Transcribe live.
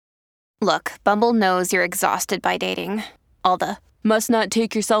Look, Bumble knows you're exhausted by dating. All the must not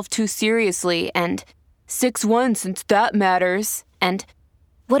take yourself too seriously and 6'1" since that matters. And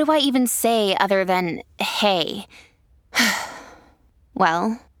what do I even say other than hey?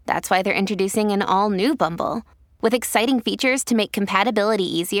 Well, that's why they're introducing an all-new Bumble with exciting features to make compatibility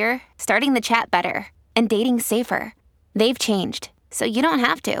easier, starting the chat better, and dating safer. They've changed, so you don't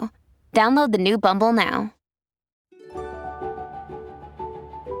have to. Download the new Bumble now.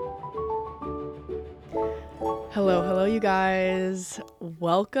 Hello, you guys.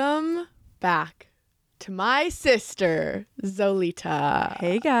 Welcome back to my sister, Zolita.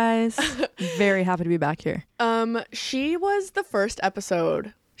 Hey guys. Very happy to be back here. She was the first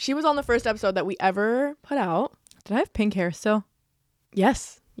episode. She was on the first episode that we ever put out. Did I have pink hair still?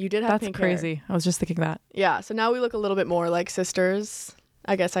 Yes, you did have pink hair. That's crazy. I was just thinking that. Yeah, so now we look a little bit more like sisters.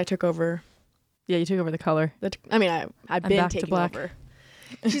 I guess I took over. Yeah, you took over the color. I've been taking over.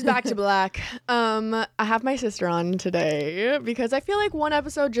 She's back to black. I have my sister on today because I feel like one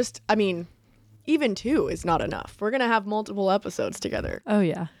episode even two is not enough. We're going to have multiple episodes together. Oh,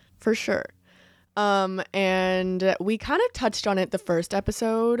 yeah. For sure. And we kind of touched on it the first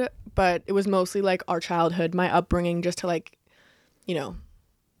episode, but it was mostly like our childhood, my upbringing, just to like,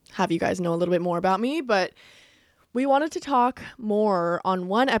 have you guys know a little bit more about me. But we wanted to talk more on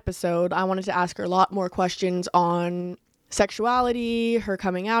one episode. I wanted to ask her a lot more questions on sexuality, her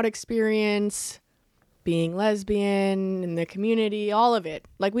coming out experience, being lesbian in the community, all of it.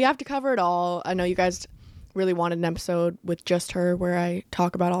 Like, we have to cover it all. I know you guys really wanted an episode with just her where I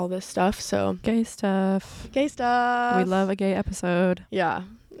talk about all this stuff. So Gay stuff. We love a gay episode. Yeah.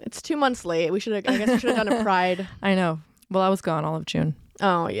 It's 2 months late. I guess we should have done a Pride. I know. Well, I was gone all of June.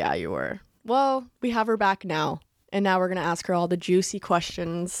 Oh, yeah, you were. Well, we have her back now. And now we're going to ask her all the juicy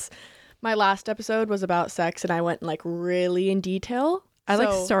questions. My last episode was about sex, and I went like really in detail.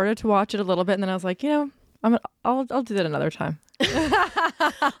 I started to watch it a little bit, and then I was like, I'll do that another time.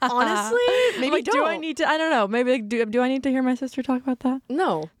 Honestly, maybe like, do I need to? I don't know. Maybe do I need to hear my sister talk about that?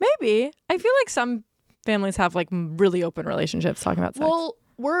 No. Maybe. I feel like some families have like really open relationships talking about sex. Well,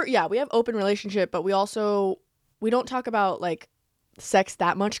 we have open relationship, but we don't talk about like sex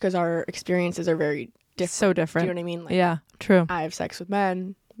that much because our experiences are very different. So different. Do you know what I mean? Like, yeah, true. I have sex with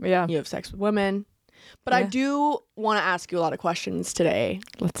men. Yeah. You have sex with women. But I do want to ask you a lot of questions today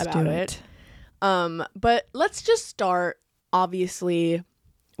about it. But let's just start, obviously,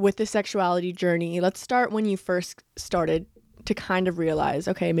 with the sexuality journey. Let's start when you first started to kind of realize,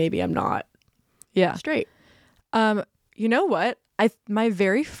 okay, maybe I'm not straight. You know what? My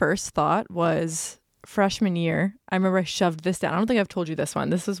very first thought was freshman year. I remember I shoved this down. I don't think I've told you this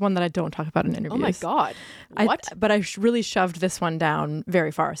one. This is one that I don't talk about in interviews. Oh my God. What? But I really shoved this one down very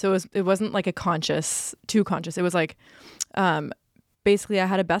far. So it wasn't like too conscious. It was like, basically I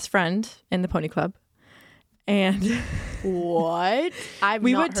had a best friend in the pony club. And what?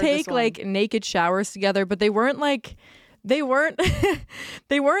 We would take like naked showers together, but they weren't like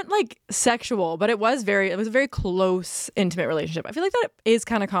sexual, but it was a very close, intimate relationship. I feel like that is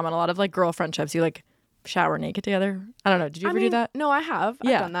kind of common. A lot of like girl friendships, you like shower naked together. I don't know. Did you ever do that? No, I have.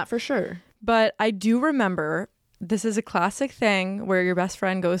 Yeah. I've done that for sure. But I do remember this is a classic thing where your best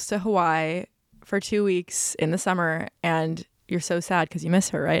friend goes to Hawaii for 2 weeks in the summer and you're so sad because you miss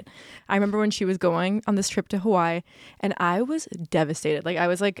her, right? I remember when she was going on this trip to Hawaii and I was devastated. Like,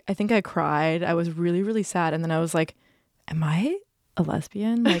 I think I cried. I was really, really sad. And then I was like, am I a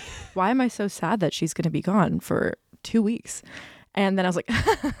lesbian? Like, why am I so sad that she's going to be gone for 2 weeks? And then I was like,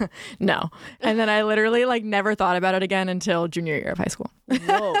 no. And then I literally like never thought about it again until junior year of high school.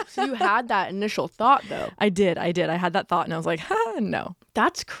 Whoa. So you had that initial thought though. I did. I had that thought and I was like, no.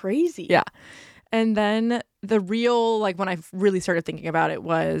 That's crazy. Yeah. And then the real, like when I really started thinking about it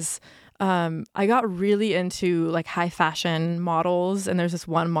was, I got really into like high fashion models. And there's this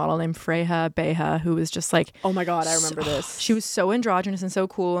one model named Freya Beha who was just like, oh my God, I remember this. She was so androgynous and so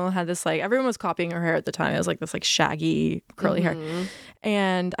cool and had this like, everyone was copying her hair at the time. It was like this like shaggy curly hair.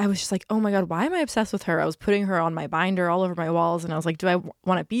 And I was just like, oh my God, why am I obsessed with her? I was putting her on my binder all over my walls. And I was like, do I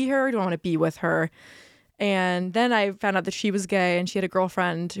want to be her? Or do I want to be with her? And then I found out that she was gay and she had a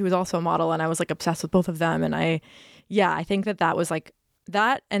girlfriend who was also a model. And I was like obsessed with both of them. And I think that was like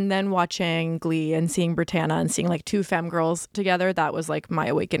that. And then watching Glee and seeing Britannia and seeing like two femme girls together, that was like my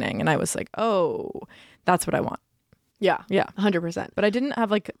awakening. And I was like, oh, that's what I want. Yeah. Yeah. 100%. But I didn't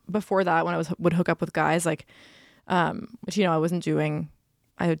have like before that when I would hook up with guys, like, which, I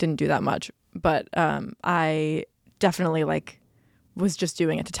didn't do that much. But I definitely like was just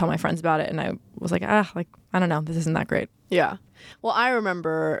doing it to tell my friends about it. And I was like, I don't know, this isn't that great. Yeah. Well, I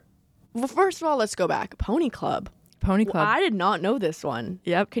remember, first of all, let's go back. Pony Club. Pony Well, Club. I did not know this one.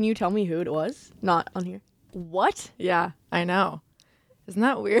 Yep. Can you tell me who it was? Not on here. What? Yeah, I know. Isn't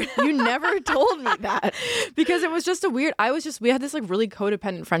that weird? You never told me that. Because it was just we had this like really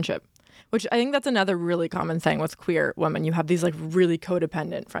codependent friendship, which I think that's another really common thing with queer women. You have these like really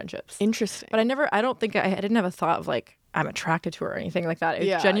codependent friendships. Interesting. But I didn't have a thought of like, I'm attracted to her or anything like that. It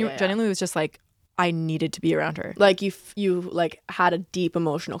Yeah, genuinely was just like, I needed to be around her. Like you like had a deep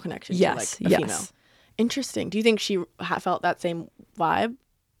emotional connection Yes, to like a female. Interesting. Do you think she felt that same vibe?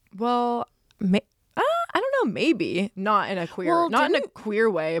 Well, I don't know, maybe not in a queer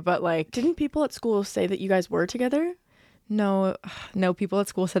way, but like, Didn't people at school say that you guys were together? no, people at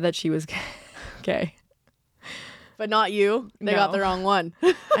school said that she was gay. But not you. They got No. the wrong one.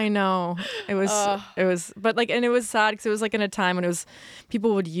 I know. It was, but like, and it was sad because it was like in a time when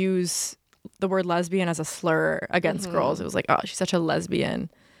people would use the word lesbian as a slur against girls. It was like, oh, she's such a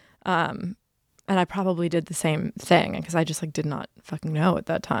lesbian. And I probably did the same thing because I just like did not fucking know at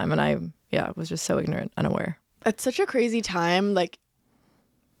that time. And I was just so ignorant, unaware. It's such a crazy time. Like,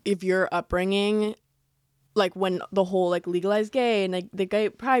 if your upbringing, like when the whole like legalized gay and like the gay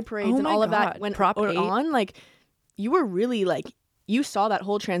pride parades and my all of that God. went Prop 8. on, like you were really like, you saw that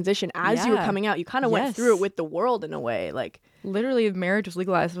whole transition as you were Yeah. coming out. You kind of went Yes. through it with the world in a way. Like Literally, marriage was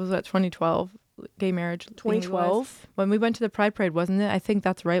legalized. It was at 2012, gay marriage. being 2012? legalized. When we went to the Pride Parade, wasn't it? I think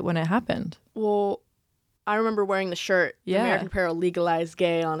that's right when it happened. Well, I remember wearing the shirt, the Yeah. American Apparel legalized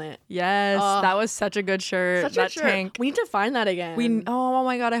gay on it. Yes, that was such a good shirt. Such that a shirt. tank. We need to find that again. Oh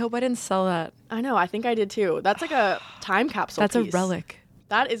my God, I hope I didn't sell that. I know. I think I did too. That's like a time capsule. That's piece. a relic.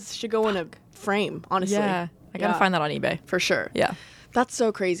 That should go in a frame. Honestly. Yeah, I gotta find that on eBay. for sure. Yeah. That's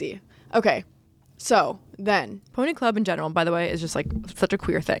so crazy. Okay, so then Pony Club in general, by the way, is just like such a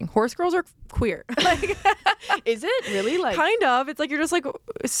queer thing. Horse girls are queer. Like, is it really like? kind of. It's like you're just like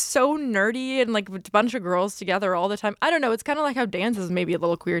so nerdy and like a bunch of girls together all the time. I don't know. It's kind of like how dance is maybe a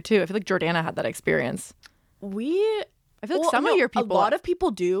little queer too. I feel like Jordana had that experience. I feel like some of your people. A lot of people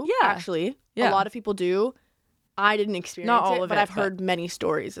do. Yeah. Actually, Yeah. a lot of people do. I didn't experience Not all it, of but it, I've but- heard many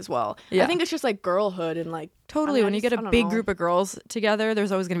stories as well. Yeah. I think it's just like girlhood and like Totally. I When you get I a don't big know. group of girls together,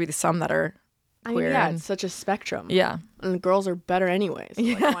 there's always going to be some that are I mean, queer. yeah, and- it's such a spectrum. yeah. And girls are better anyways. So,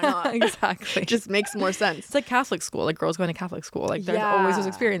 like, why not? Exactly. It just makes more sense. It's like Catholic school, like girls going to Catholic school. Like there's always those Yeah.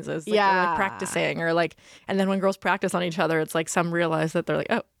 experiences. Like, or, Yeah. like practicing or like, and then when girls practice on each other, it's like some realize that they're like,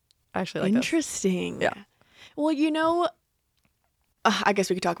 oh, I actually like this. Interesting. Yeah. Well, I guess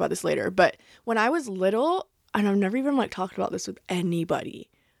we could talk about this later, but when I was little, and I've never even like talked about this with anybody,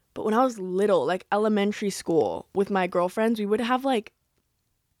 but when I was little, like elementary school with my girlfriends, we would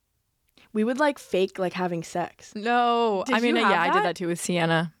fake like having sex. No, Did I mean, you yeah, have I did that? that too with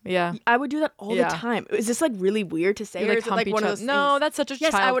Sienna. Yeah. I would do that all Yeah. the time. Is this like really weird to say? You, Or like, is it hump like each one of other. those No, things? that's such a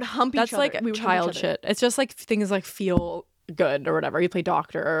Yes, child. I would hump That's each other. like We would hump each child other. shit. It's just like things like feel good or whatever. You play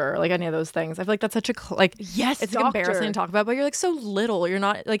doctor or like any of those things. I feel like that's such a like Yes, it's like embarrassing to talk about, but you're like so little. You're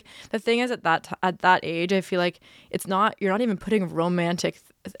not like the thing is at that age. I feel like you're not even putting romantic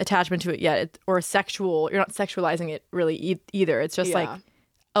attachment to it yet, or sexual. You're not sexualizing it really either. It's just like, Yeah.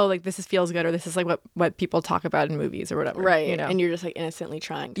 oh, like this feels good, or this is like what people talk about in movies or whatever. Right. You know. And you're just like innocently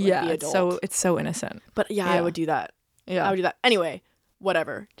trying to like, yeah. be adult. It's so innocent. But yeah, I Yeah. would do that. Yeah. I would do that. Anyway,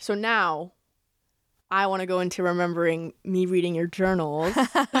 whatever. So now I want to go into remembering me reading your journals.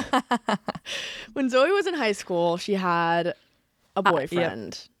 When Zoe was in high school, she had a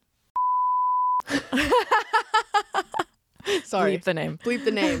boyfriend. Sorry. Bleep the name. Bleep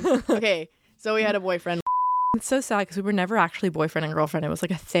the name. Okay. Zoe had a boyfriend. It's so sad because we were never actually boyfriend and girlfriend. It was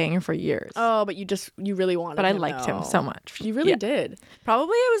like a thing for years. Oh, but you really wanted but I him, liked him though. so much. You really Yeah. did.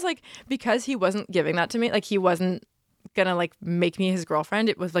 Probably it was like because he wasn't giving that to me. Like he wasn't gonna like make me his girlfriend.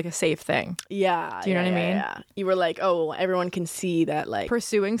 It was like a safe thing. Yeah. Do you know what I mean? Yeah. You were like, oh, everyone can see that. Like,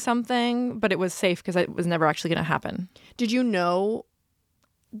 Pursuing something, but it was safe because it was never actually gonna happen. did you know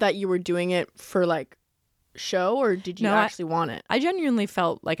that you were doing it for like show, or did you No, actually want it? I genuinely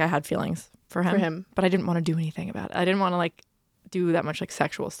felt like I had feelings for him. But I didn't want to do anything about it. I didn't want to like do that much like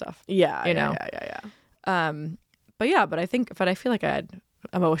sexual stuff. Yeah. You know? Yeah. But I feel like I had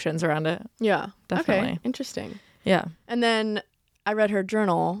emotions around it. Yeah. Definitely. Okay. Interesting. Yeah. And then I read her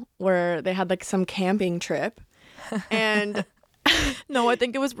journal where they had like some camping trip, and No, I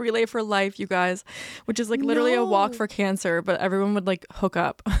think it was Relay for Life, you guys, which is like literally a walk No. for cancer, but everyone would like hook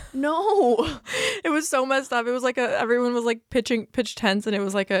up. no. It was so messed up. It was like everyone was like pitch tents, and it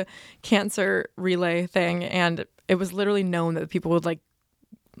was like a cancer relay thing, and it was literally known that people would like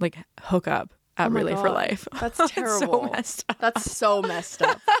hook up at Oh my Relay for God. Life. That's It's terrible. so messed up. That's so messed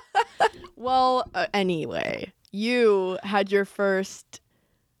up. Well, anyway, you had your first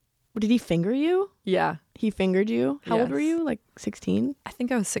Did he finger you? Yeah. He fingered you? How old were Yes. you? Like 16? I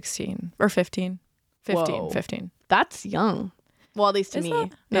think I was 16 or 15. 15. Whoa. 15. That's young. Well, at least to Is me.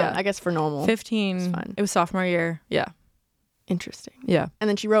 that? No, Yeah. I guess for normal. 15. It's fine. It was sophomore year. Yeah. Interesting. Yeah. And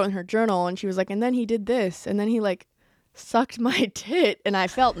then she wrote in her journal and she was like, and then he did this. And then he like sucked my tit and I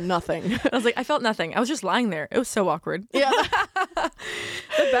felt nothing. I was like, I felt nothing. I was just lying there. It was so awkward. Yeah.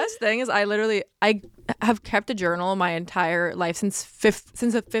 The best thing is I have kept a journal my entire life since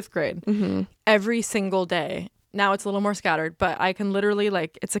the fifth grade. Mm-hmm. Every single day. Now it's a little more scattered, but I can literally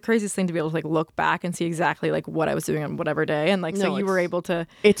like, it's the craziest thing to be able to like look back and see exactly like what I was doing on whatever day. And like, so you were able to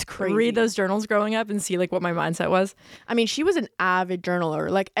It's crazy. read those journals growing up and see like what my mindset was. I mean, she was an avid journaler.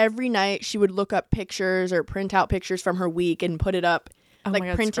 Like every night she would look up pictures or print out pictures from her week and put it up, Oh like my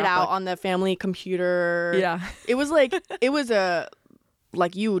God, print it out scrapbook. on the family computer. Yeah. It was like,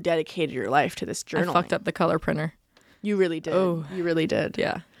 like you dedicated your life to this journaling. I fucked up the color printer. You really did. Oh. You really did.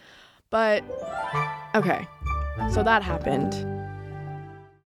 Yeah. But, okay. So that happened.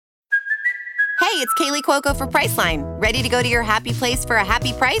 Hey, it's Kaylee Cuoco for Priceline. Ready to go to your happy place for a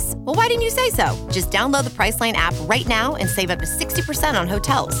happy price? Well, why didn't you say so? Just download the Priceline app right now and save up to 60% on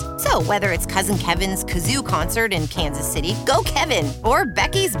hotels. So whether it's Cousin Kevin's Kazoo Concert in Kansas City, go Kevin, or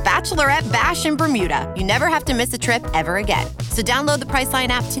Becky's Bachelorette Bash in Bermuda, you never have to miss a trip ever again. So download the Priceline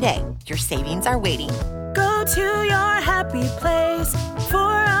app today. Your savings are waiting. Go to your happy place for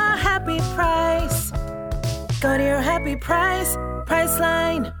a happy price. Go to your happy price,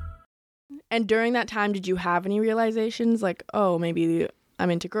 Priceline. And during that time, did you have any realizations? Like, oh, maybe I'm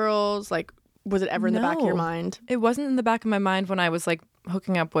into girls? Like, was it ever in the back of your No. mind? It wasn't in the back of my mind when I was like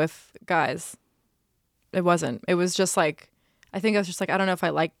hooking up with guys. It wasn't. It was just like, I think I was just like, I don't know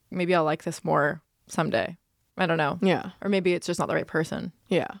if maybe I'll like this more someday. I don't know. Yeah. Or maybe it's just not the right person.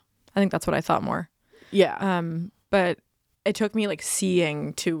 Yeah. I think that's what I thought more. Yeah. But it took me like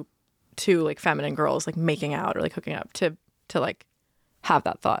seeing two like feminine girls like making out or like hooking up to like have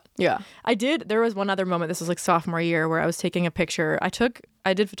that thought. Yeah. There was one other moment, this was like sophomore year, where I was taking a picture.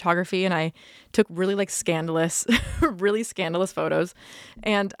 I did photography and I took really like scandalous photos.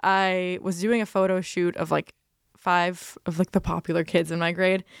 And I was doing a photo shoot of like 5 of like the popular kids in my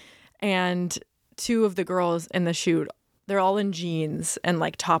grade. And 2 of the girls in the shoot, they're all in jeans and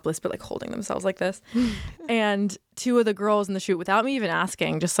like topless, but like holding themselves like this. And 2 of the girls in the shoot, without me even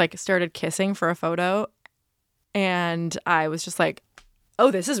asking, just like started kissing for a photo. And I was just like, oh,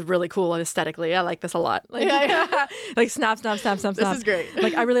 this is really cool aesthetically. I like this a lot. Like, like snap. This is great.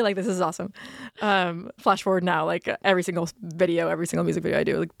 Like, I really like this. This is awesome. Flash forward now, like every single music video I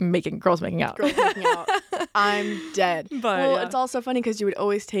do, like girls making out. Girls making out. I'm dead. But, well, yeah. it's also funny because you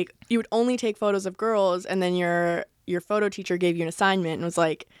would only take photos of girls, and then your photo teacher gave you an assignment and was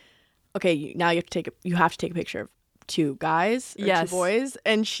like, okay, now you have to take a picture of 2 guys or 2 boys,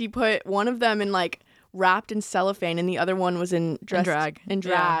 and she put one of them in like wrapped in cellophane and the other one was in drag.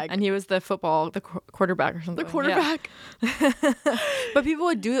 Yeah. And he was the quarterback or something. The quarterback. Yeah. But people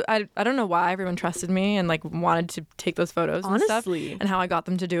would do, I don't know why everyone trusted me and like wanted to take those photos and stuff, Honestly. and how I got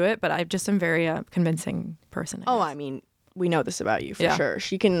them to do it. But I just am very convincing person. Oh, I mean, we know this about you for Yeah. sure.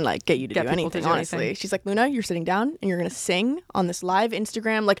 She can like get you to Get do people anything, to do honestly. anything. She's like, Luna, you're sitting down and you're going to sing on this live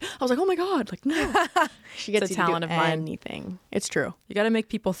Instagram. Like, I was like, oh my God, like, no. She gets It's a you to talent do of mine. anything. It's true. You got to make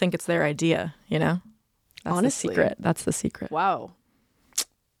people think it's their idea, you know? That's Honestly. the secret. That's the secret. Wow.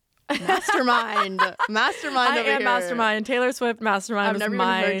 Mastermind. Mastermind I over am here. Mastermind. Taylor Swift Mastermind I've was never even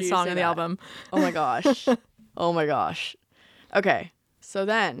heard my you song say on the that. album. Oh my gosh. Oh my gosh. Okay. So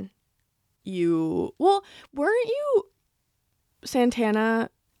then weren't you Santana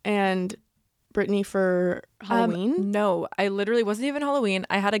and Brittany for Halloween? No, I literally wasn't even Halloween.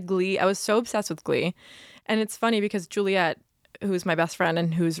 I had a Glee. I was so obsessed with Glee. And it's funny because Juliet, who's my best friend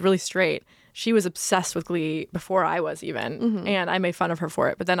and who's really straight, she was obsessed with Glee before I was even. Mm-hmm. And I made fun of her for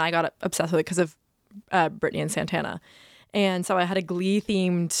it. But then I got obsessed with it because of Brittany and Santana. And so I had a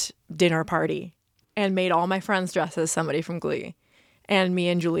Glee-themed dinner party and made all my friends dress as somebody from Glee. And me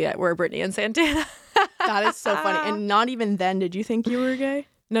and Juliet were Brittany and Santana. That is so funny. And not even then did you think you were gay?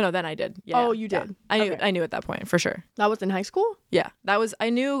 No, then I did. Yeah, Oh, yeah, you yeah. did? I Okay. knew at that point for sure. That was in high school? Yeah, that was I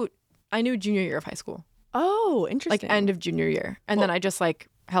knew junior year of high school, Oh, like interesting. end of junior year, and then I just like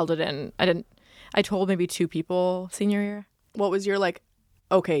held it in. I told maybe 2 people senior year. What was your like,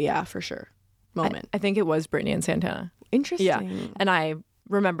 okay, yeah, for sure moment? I think it was Brittany and Santana. Interesting. Yeah, and I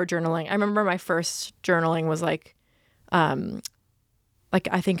remember journaling. I remember my first journaling was like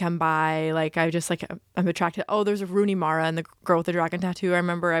I think I'm bi. Like I just like I'm attracted. Oh, there's a Rooney Mara and the girl with the dragon tattoo. I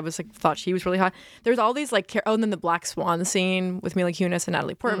remember I was like thought she was really hot. There's all these like and then the Black Swan scene with Mila Kunis and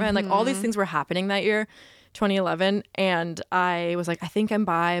Natalie Portman. Like all these things were happening that year. 2011, and I was like, I think I'm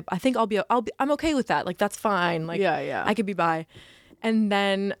bi. I think I'm okay with that. Like, that's fine. Like, Yeah. I could be bi. And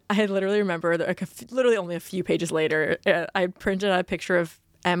then I literally remember that, like, literally only a few pages later, I printed out a picture of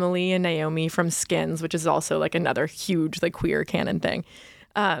Emily and Naomi from Skins, which is also like another huge like queer canon thing.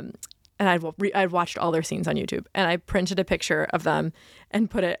 And I'd watched all their scenes on YouTube, and I printed a picture of them and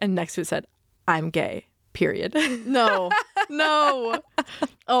put it, and next to it said, "I'm gay." Period. No.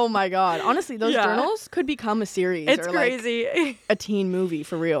 Oh my God. Honestly, those journals could become a series. It's or crazy. Like a teen movie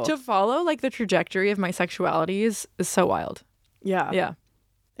for real. To follow like the trajectory of my sexuality is so wild. Yeah. Yeah.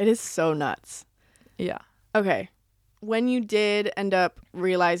 It is so nuts. Yeah. Okay. When you did end up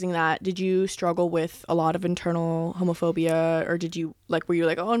realizing that, did you struggle with a lot of internal homophobia, or did you like, were you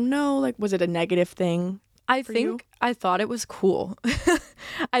like, oh no, like, was it a negative thing? I think I thought it was cool.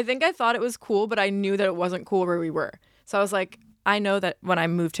 I think I thought it was cool, but I knew that it wasn't cool where we were. So I was like, I know that when I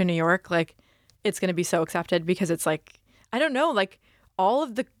move to New York, like, it's going to be so accepted because it's like, I don't know, like, all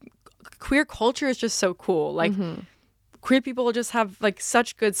of the queer culture is just so cool. Like, queer people just have like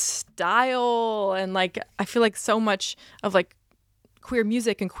such good style, and like, I feel like so much of like queer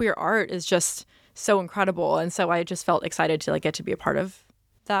music and queer art is just so incredible. And so I just felt excited to like get to be a part of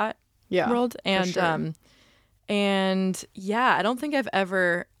that world. And yeah, I don't think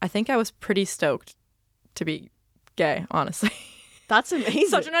I think I was pretty stoked to be gay, honestly. That's amazing.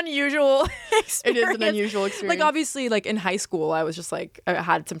 Such an unusual experience. It is an unusual experience. Like, obviously, like in high school, I was just like, I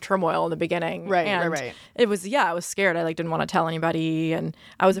had some turmoil in the beginning. Right. It was, I was scared. I like didn't want to tell anybody, and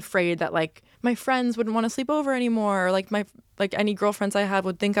I was afraid that like my friends wouldn't want to sleep over anymore, or like any girlfriends I had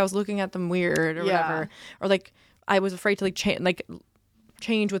would think I was looking at them weird or whatever, or like I was afraid to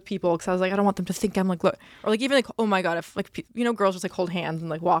change with people because I was like, I don't want them to think I'm like, look, or like even like, oh my God, if like, girls just like hold hands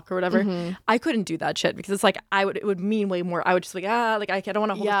and like walk or whatever, I couldn't do that shit because it's like, it would mean way more. I would just like, I don't want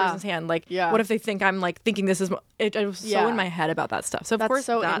to hold this person's hand. Like, what if they think I'm like thinking this is, I was so in my head about that stuff. So of course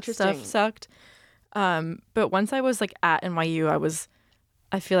that stuff sucked. But once I was like at NYU,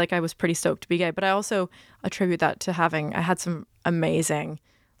 I feel like I was pretty stoked to be gay, but I also attribute that to I had some amazing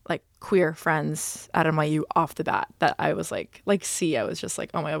like queer friends at NYU off the bat that I was I was just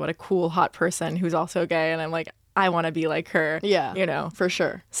like, oh my God, what a cool hot person who's also gay, and I'm like, I want to be like her. Yeah, for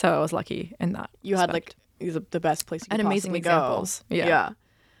sure. So I was lucky in that. You had like the best place you could and amazing examples. Go. Yeah.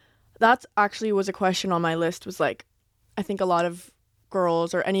 That's actually was a question on my list. Was like, I think a lot of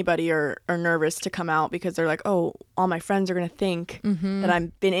girls or anybody are nervous to come out because they're like, oh, all my friends are gonna think that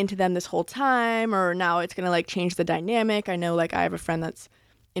I've been into them this whole time, or now it's gonna like change the dynamic. I know like I have a friend that's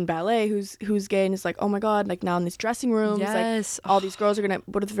in ballet who's gay, and it's like, oh my God, like now in these dressing rooms, like all these girls are gonna,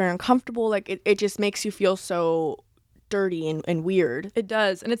 what if they're very uncomfortable? Like it just makes you feel so dirty and weird. It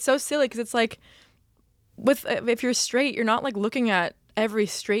does. And it's so silly because it's like, if you're straight, you're not like looking at every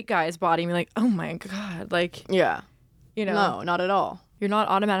straight guy's body and you're like, oh my God, like, no, not at all. You're not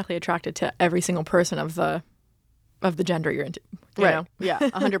automatically attracted to every single person of the gender you're into, you right know? Yeah,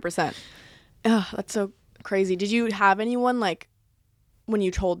 100%. Ugh, that's so crazy. Did you have anyone like when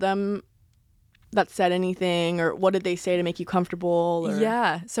you told them that said anything, or what did they say to make you comfortable? Or?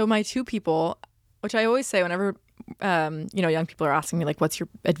 Yeah. So my two people, which I always say whenever, young people are asking me like, what's your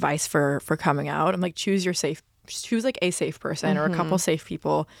advice for coming out? I'm like, choose like a safe person or a couple safe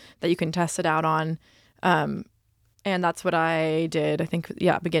people that you can test it out on. And that's what I did. I think,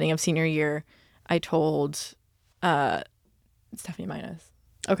 beginning of senior year, I told Stephanie Minus.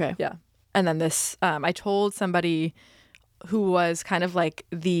 Okay. Yeah. And then I told somebody who was kind of like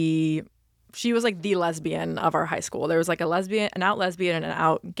she was like the lesbian of our high school. There was like an out lesbian and an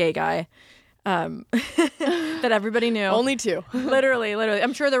out gay guy that everybody knew. Only two. Literally.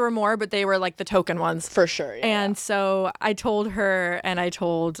 I'm sure there were more, but they were like the token ones. For sure. Yeah. And so I told her, and I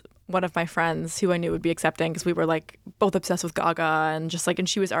told one of my friends who I knew would be accepting, because we were like both obsessed with Gaga, and just like, and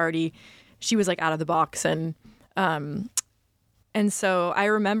she was like out of the box. And so I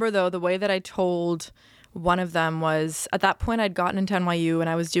remember though, the way that I told one of them was, at that point I'd gotten into NYU and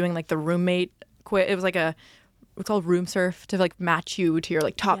I was doing like the roommate quiz. It was like it's called Room Surf, to like match you to your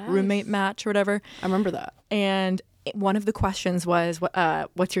like top roommate match or whatever. I remember that. And one of the questions was,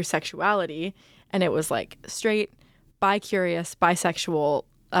 what's your sexuality? And it was like straight, bi-curious, bisexual,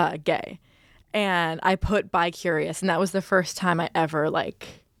 gay. And I put bi-curious, and that was the first time I ever ever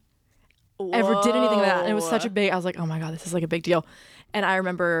did anything like that. And it was such a big, I was like, oh my God, this is like a big deal. And I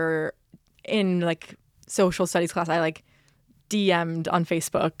remember in like social studies class, I like DM'd on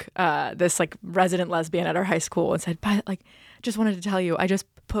Facebook this like resident lesbian at our high school and said, just wanted to tell you, I just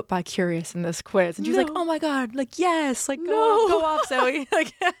put bi-curious in this quiz. And she was like, oh my God, like, yes, like, go off, Zoe.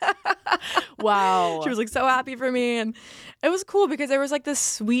 Like, wow. She was like so happy for me. And it was cool because there was like this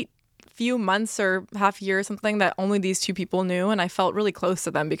sweet few months or half year or something that only these two people knew, and I felt really close to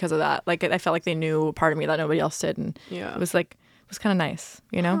them because of that. Like I felt like they knew a part of me that nobody else did, and Yeah. it was kind of nice,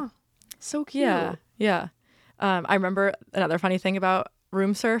 you know? Huh. So cute. Yeah. I remember another funny thing about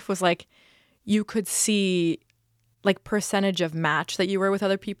room surf was like you could see like percentage of match that you were with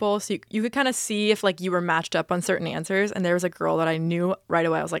other people. So you could kind of see if like you were matched up on certain answers. And there was a girl that I knew right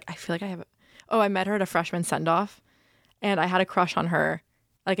away. I was like, I feel like I met her at a freshman send-off and I had a crush on her.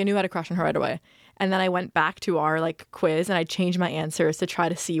 Like I knew I had a crush on her right away. And then I went back to our like quiz and I changed my answers to try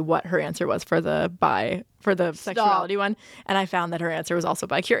to see what her answer was for the sexuality one. And I found that her answer was also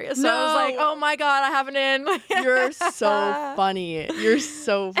bi-curious. So I was like, oh my God, I have an in. You're so funny. You're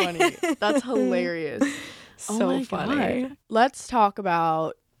so funny. That's hilarious. So funny. God. Let's talk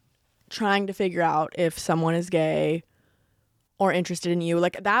about trying to figure out if someone is gay or interested in you.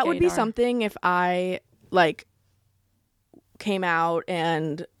 Like that would be Gaydar. something if I like came out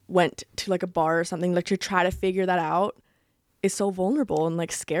and went to like a bar or something, like to try to figure that out is so vulnerable and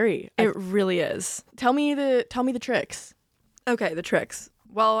like scary. It really is. Tell me the tricks. Okay, the tricks.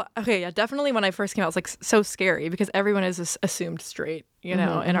 Well, okay, yeah, definitely when I first came out, it was like so scary because everyone is assumed straight, you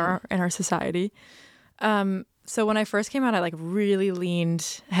know, in our society. So when I first came out, I like really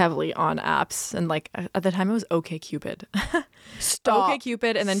leaned heavily on apps, and like at the time it was OkCupid. Stop.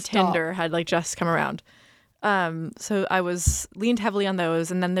 OkCupid, and then Tinder had like just come around. So I was leaned heavily on those,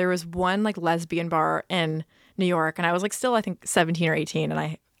 and then there was one like lesbian bar in New York, and I was like still I think 17 or 18, and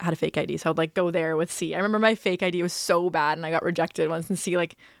I had a fake ID, so I'd like go there with C. I remember my fake ID was so bad, and I got rejected once, and C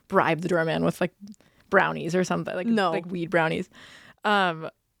like bribed the doorman with like brownies or something, like weed brownies.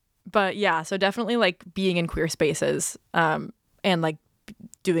 But yeah, so definitely like being in queer spaces, and like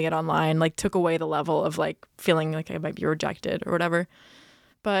doing it online like took away the level of like feeling like I might be rejected or whatever.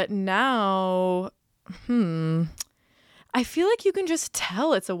 But now, I feel like you can just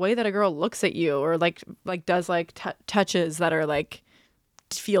tell it's a way that a girl looks at you or like does like touches that are like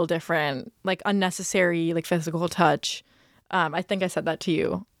feel different, like unnecessary, like physical touch. I think I said that to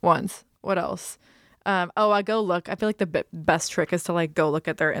you once. What else? I go look. I feel like the best trick is to like go look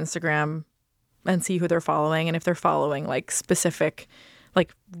at their Instagram and see who they're following, and if they're following like specific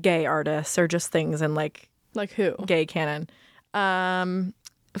like gay artists or just things in like who? Gay canon.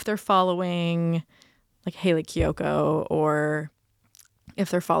 If they're following like Haley Kiyoko, or if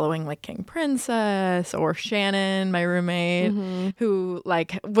they're following like King Princess or Shannon, my roommate, who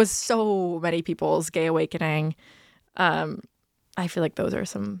like was so many people's gay awakening. I feel like those are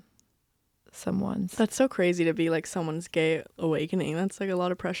some ones. That's so crazy to be like someone's gay awakening. That's like a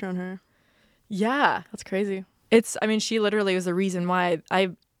lot of pressure on her. Yeah. That's crazy. I mean, she literally was the reason why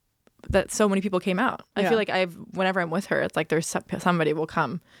that so many people came out. I feel like whenever I'm with her, it's like there's somebody will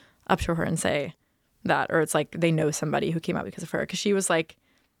come up to her and say that, or it's like they know somebody who came out because of her. Because she was like,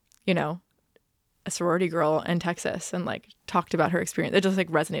 you know, a sorority girl in Texas and like talked about her experience. It just like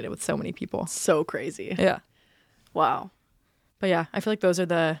resonated with so many people. So crazy. Yeah. Wow. But yeah, I feel like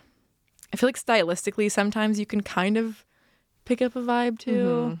I feel like stylistically sometimes you can kind of pick up a vibe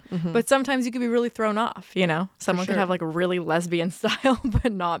too. But sometimes you could be really thrown off, you know? Someone could have like a really lesbian style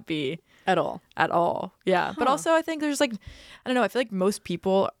but not be At all. Yeah. But also I think there's like, I don't know, I feel like most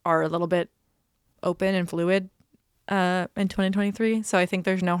people are a little bit open and fluid in 2023. So I think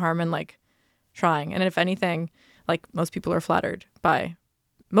there's no harm in like trying. And if anything, like most women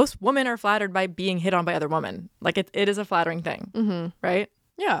are flattered by being hit on by other women. Like it is a flattering thing, right?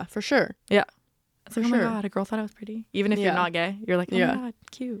 Yeah, for sure. Yeah. It's like, For oh sure. my God, a girl thought I was pretty. Even if you're not gay, you're like, oh my God,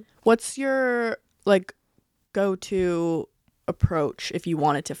 cute. What's your like go-to approach if you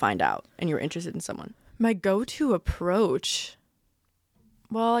wanted to find out and you were interested in someone? My go-to approach,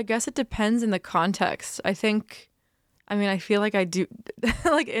 well, I guess it depends in the context. I feel like I do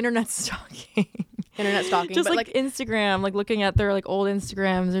like internet stalking. Internet stalking. Just but like Instagram, like looking at their like old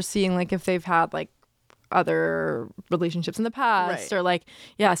Instagrams or seeing like if they've had like other relationships in the past, or like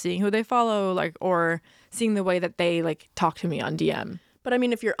seeing who they follow, like, or seeing the way that they like talk to me on DM. But I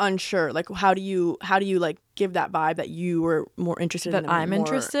mean, if you're unsure, like how do you like give that vibe that you were more interested in that I'm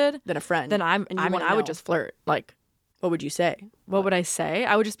interested than a friend? Then I would just flirt. Like, what would you say? What would I say?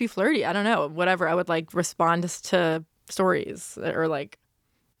 I would just be flirty. I don't know, whatever. I would like respond to stories, or like,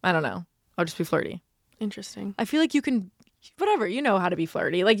 I don't know. I'll just be flirty. Interesting. I feel like you can, whatever, you know how to be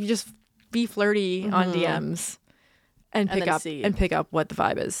flirty. Like you just be flirty on DMs and pick up what the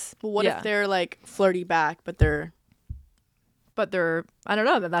vibe is. But what if they're like flirty back, but they're I don't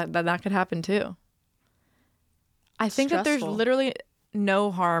know, that could happen too. I think that there's literally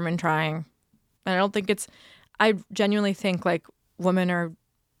no harm in trying. And I genuinely think like women are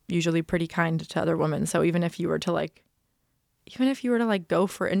usually pretty kind to other women. So even if you were to like even if you were to like go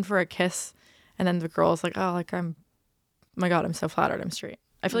in for a kiss and then the girl's like, oh, like oh my God, I'm so flattered I'm straight.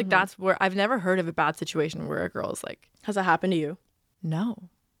 I feel like that's where I've never heard of a bad situation where a girl is like, Has that happened to you? no,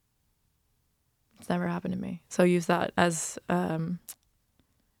 it's never happened to me. So use that as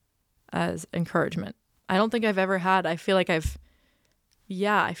encouragement. I don't think I've ever had, I feel like I've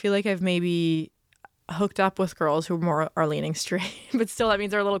maybe hooked up with girls who are leaning straight, but still that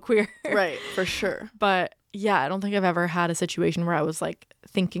means they're a little queer. Right, for sure. But yeah, I don't think I've ever had a situation where I was like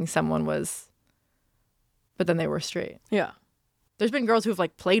thinking someone was, but then they were straight. Yeah. There's been girls who've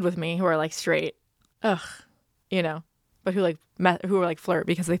like played with me who are like straight, Ugh. you know, but who are like flirt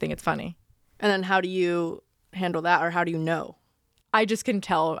because they think it's funny. And then how do you handle that, or how do you know? I just can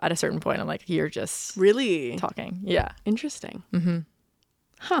tell at a certain point. I'm like, you're just Really? talking. Yeah. Interesting. Mm-hmm.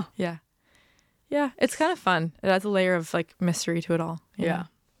 Huh. Yeah. Yeah. It's kind of fun. It adds a layer of like mystery to it all. you Yeah. know?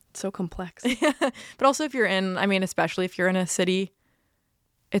 It's so complex. But also if you're especially if you're in a city,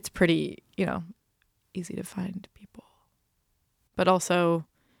 it's pretty, easy to find people. But also,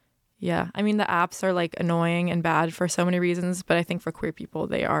 yeah, the apps are like annoying and bad for so many reasons, but I think for queer people,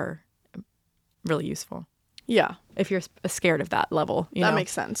 they are really useful. Yeah. If you're scared of that level, That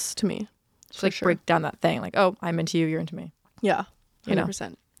makes sense to me. Just like break down that thing. Like, oh, I'm into you, you're into me. Yeah. 100%. You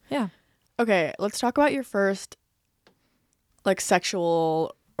know? Yeah. Okay, let's talk about your first like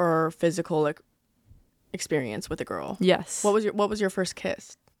sexual or physical like experience with a girl. Yes. What was your first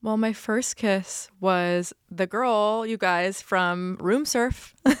kiss? Well, my first kiss was the girl, you guys, from Room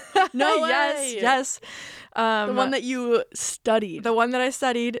Surf. No way. Yes. The one that you studied. The one that I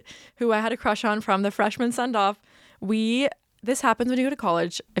studied, who I had a crush on from the freshman send-off. This happens when you go to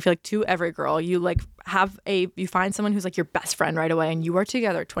college. I feel like to every girl, you like you find someone who's like your best friend right away, and you are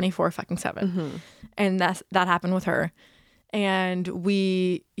together 24/7. Mm-hmm. And that happened with her. And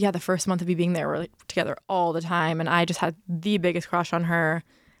the first month of me being there, we're like together all the time, and I just had the biggest crush on her.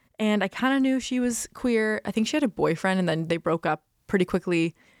 And I kind of knew she was queer. I think she had a boyfriend, and then they broke up pretty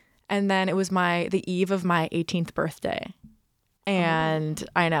quickly. And then it was the eve of my 18th birthday. And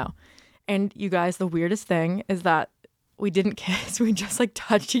I know. And you guys, the weirdest thing is that we didn't kiss. We just like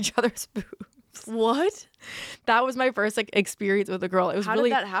touched each other's boobs. What? That was my first like experience with a girl. It was How really,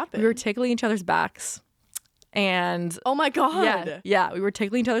 did that happen? We were tickling each other's backs. And Oh my God. yeah, we were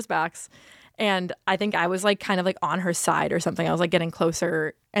tickling each other's backs. And I think I was like kind of like on her side or something. I was like getting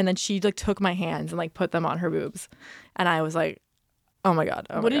closer. And then she like took my hands and like put them on her boobs. And I was like, oh my God.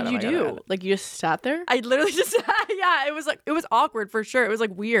 What did you do? Like you just sat there? I literally just, yeah, it was awkward for sure. It was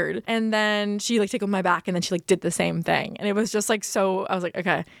like weird. And then she like tickled my back and then she like did the same thing. And it was just like, so I was like,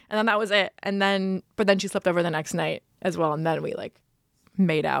 okay. And then that was it. But then she slept over the next night as well. And then we like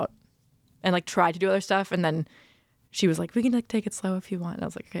made out and like tried to do other stuff. And then she was like, we can like take it slow if you want. And I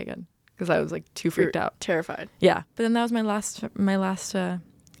was like, okay, good. Because I was like too freaked out. Terrified. Yeah. But then that was my last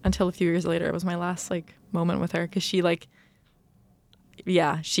until a few years later, it was my last like moment with her. Because she like,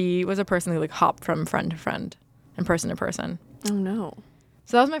 yeah, she was a person who like hopped from friend to friend and person to person. Oh no.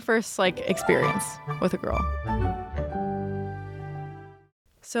 So that was my first like experience with a girl.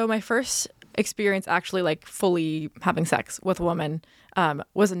 So my first experience actually like fully having sex with a woman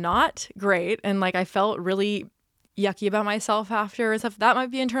was not great. And like I felt really yucky about myself after and stuff. That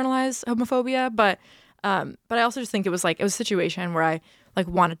might be internalized homophobia, but I also just think it was a situation where I like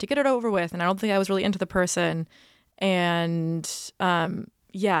wanted to get it over with, and I don't think I was really into the person. And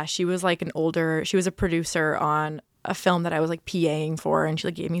she was like she was a producer on a film that I was like PAing for, and she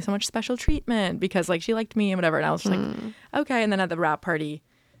like gave me so much special treatment because like she liked me and whatever. And I was just like, okay. And then at the wrap party,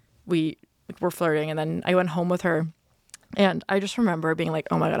 we were flirting, and then I went home with her, and I just remember being like,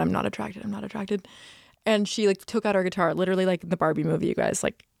 oh my God, I'm not attracted. And she like took out her guitar, literally like the Barbie movie, you guys,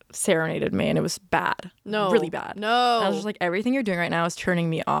 like serenaded me, and it was bad. No. Really bad. No. And I was just like, everything you're doing right now is turning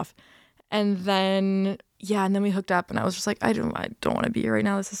me off. And then we hooked up, and I was just like, I don't want to be here right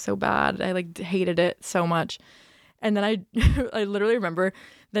now. This is so bad. I like hated it so much. And then I literally remember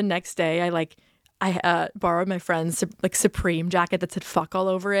the next day I borrowed my friend's like Supreme jacket that said fuck all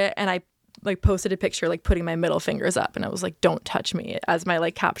over it. And I like posted a picture like putting my middle fingers up, and I was like, don't touch me as my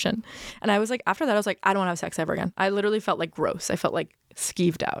like caption. And I was like, after that I was like, I don't want to have sex ever again. I literally felt like gross. I felt like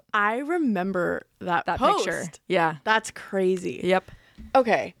skeeved out. I remember that post. Picture. Yeah. That's crazy. Yep.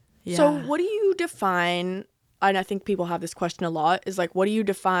 Okay. Yeah. So what do you define, and I think people have this question a lot, is like, what do you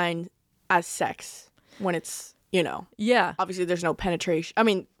define as sex when it's, Yeah. obviously there's no penetration. I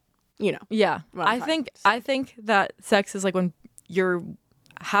mean, Yeah. What I'm I think that sex is like when you're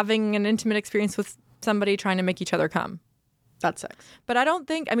having an intimate experience with somebody trying to make each other come. That's sex. But I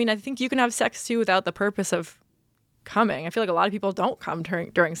think you can have sex too without the purpose of coming. I feel like a lot of people don't come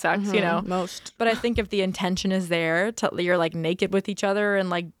during sex, you know? Most. But I think if the intention is there, you're like naked with each other and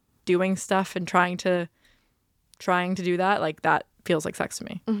like doing stuff and trying to do that, like that feels like sex to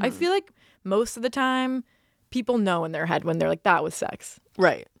me. I feel like most of the time people know in their head when they're like, that was sex.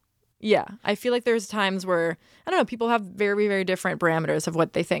 Right. Yeah. I feel like there's times where, I don't know, people have very, very different parameters of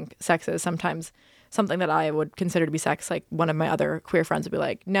what they think sex is. Sometimes something that I would consider to be sex, like one of my other queer friends would be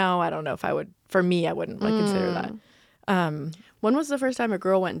like, no, I don't know if I would. For me, I wouldn't like consider that. When was the first time a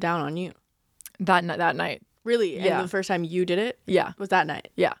girl went down on you? That night. Really? Yeah. And the first time you did it? Yeah. Was that night?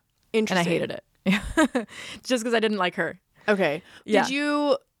 Yeah. Interesting. And I hated it. Just because I didn't like her. Okay. Yeah. Did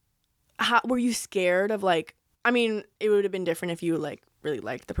you, were you scared of like, I mean, it would have been different if you like really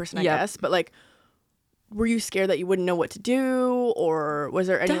liked the person, I guess, but like, were you scared that you wouldn't know what to do, or was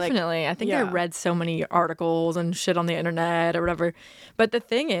there any Definitely. I think I read so many articles and shit on the internet or whatever. But the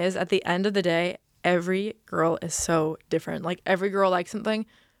thing is, at the end of the day, every girl is so different. Like every girl likes something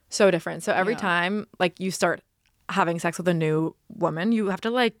so different. So every time like you start having sex with a new woman, you have to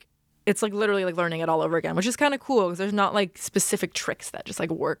like, it's like literally like learning it all over again, which is kind of cool because there's not like specific tricks that just like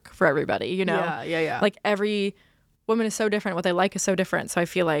work for everybody, you know? Yeah. Like every woman is so different. What they like is so different. So I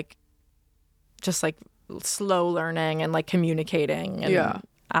feel like just like slow learning and like communicating and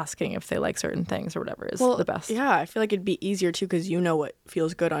asking if they like certain things or whatever is the best. Yeah, I feel like it'd be easier too because you know what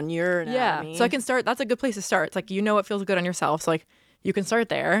feels good on your anatomy. Yeah, so I can start. That's a good place to start. It's like you know what feels good on yourself. So like you can start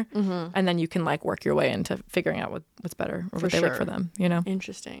there, and then you can like work your way into figuring out what's better or what they like for them. You know.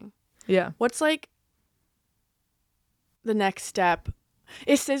 Interesting. Yeah. What's like the next step?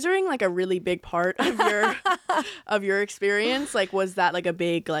 Is scissoring like a really big part of your of your experience? Like, was that like a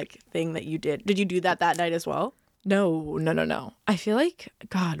big like thing that you did? Did you do that night as well? No. I feel like,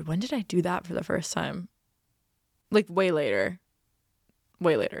 God, when did I do that for the first time? Like way later.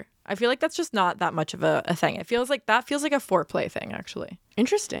 I feel like that's just not that much of a thing. It feels like that feels like a foreplay thing, actually.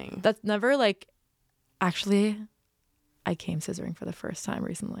 Interesting. That's never like, actually, I came scissoring for the first time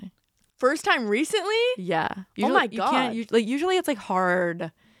recently. First time recently? Yeah. Oh my God. Usually it's like hard.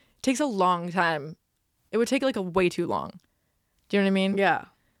 It takes a long time. It would take like a way too long. Do you know what I mean? Yeah.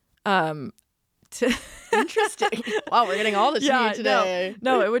 Interesting. Wow, we're getting all the tea today.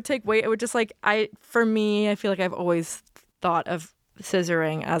 No, it would take it would just like for me, I feel like I've always thought of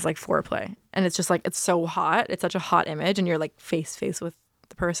scissoring as like foreplay. And it's just like it's so hot. It's such a hot image and you're like face with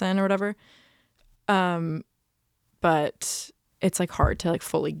the person or whatever. But it's like hard to like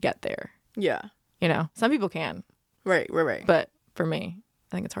fully get there. Yeah. You know, some people can. Right. But for me,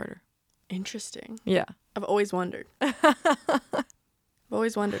 I think it's harder. Interesting. Yeah. I've always wondered. I've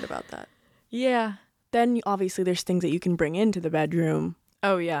always wondered about that. Yeah. Then obviously there's things that you can bring into the bedroom.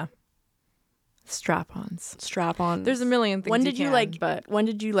 Oh yeah. Strap-ons. There's a million things. When did you like,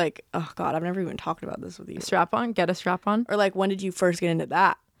 oh God, I've never even talked about this with you. Strap-on? Get a strap-on? Or like when did you first get into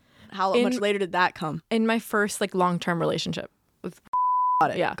that? How much later did that come? In my first like long-term relationship with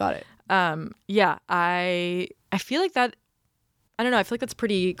Got it. Yeah. Got it. Yeah, I feel like that, I don't know, I feel like that's a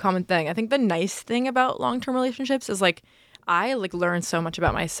pretty common thing. I think the nice thing about long-term relationships is like I like learned so much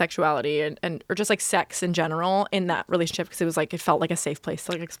about my sexuality and or just like sex in general in that relationship because it was like it felt like a safe place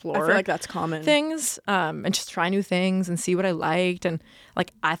to like explore. I feel like that's common. Things and just try new things and see what I liked. And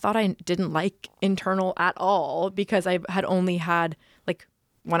like I thought I didn't like internal at all because I had only had like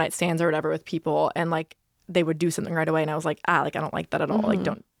one night stands or whatever with people and like they would do something right away and I was like like I don't like that at all. Like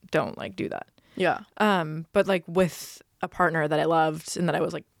don't like do that. Yeah. But like with a partner that I loved and that I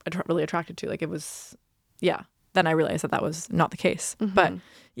was like really attracted to, like it was, yeah. Then I realized that was not the case. But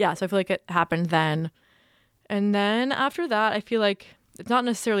yeah, so I feel like it happened then. And then after that, I feel like it's not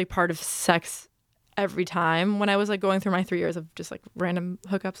necessarily part of sex every time. When I was like going through my 3 years of just like random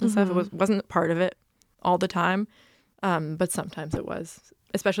hookups and stuff, it wasn't part of it all the time. But sometimes it was,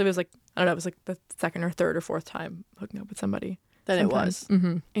 especially if it was like, I don't know, it was like the second or third or fourth time hooking up with somebody. Then sometimes. It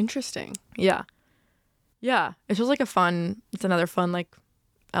was. Interesting. Yeah. Yeah. It's just like it's another fun like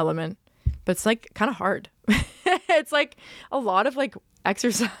element, but it's like kind of hard. It's like a lot of like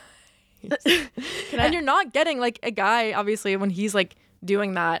exercise. And you're not getting like a guy, obviously, when he's like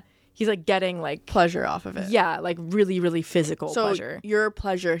doing that, he's like getting like pleasure off of it. Yeah, like really, really physical pleasure. Your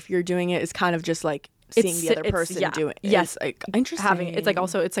pleasure, if you're doing it, is kind of just like seeing the other person do it. Yes, like interesting. It's like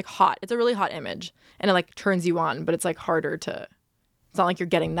also it's like hot. It's a really hot image, and it like turns you on, but it's like harder to. It's not like you're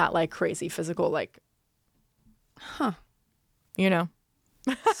getting that like crazy physical like. You know.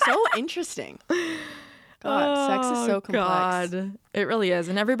 So interesting. God, sex is so complex. God, it really is,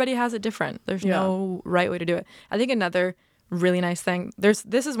 and everybody has it different. There's no right way to do it. I think another really nice thing.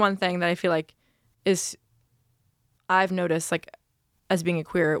 This is one thing that I feel like is I've noticed like as being a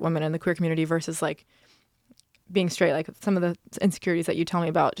queer woman in the queer community versus like being straight, like some of the insecurities that you tell me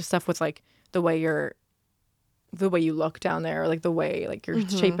about, just stuff with like the way you look down there, or like the way like your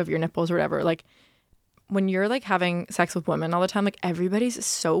shape of your nipples or whatever. Like when you're like having sex with women all the time, like everybody's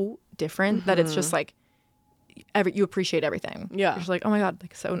so different that it's just like you appreciate everything. Yeah. You're just like, oh my God,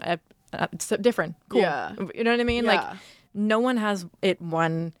 like it's so different. Cool. Yeah. You know what I mean? Yeah. Like no one has it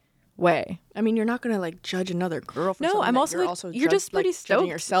one way. I mean, you're not gonna like judge another girl for No, something I'm that also you're like, also you're just pretty judging stoked.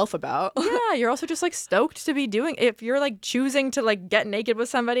 yourself about. Yeah, you're also just like stoked to be doing. If you're like choosing to like get naked with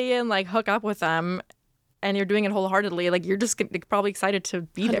somebody and like hook up with them, and you're doing it wholeheartedly, like you're just probably excited to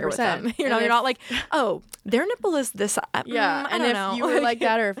be there with 100%. them. You know, you're not like, oh, their nipple is this. Yeah, I and don't if know. you were like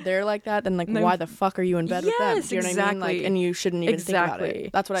that, or if they're like that, then like why the fuck are you in bed with them? Yes, Do you know what I mean? Like, exactly. and you shouldn't even think about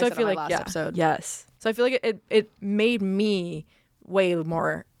it. That's what I said feel on my like, last episode. Yes. So I feel like it made me way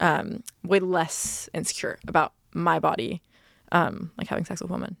less insecure about my body, like having sex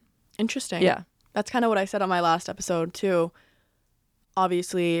with women. Interesting. Yeah. That's kind of what I said on my last episode too.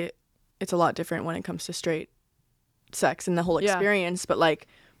 Obviously, it's a lot different when it comes to straight sex and the whole experience, but like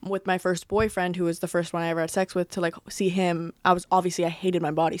with my first boyfriend, who was the first one I ever had sex with, to like see him, I hated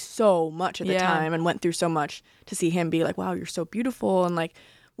my body so much at the time and went through so much to see him be like, wow, you're so beautiful and like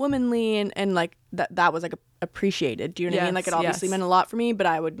womanly, and like that was like appreciated. Do you know what I mean? Like it obviously meant a lot for me, but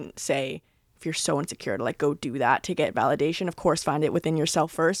I wouldn't say if you're so insecure to like go do that to get validation. Of course, find it within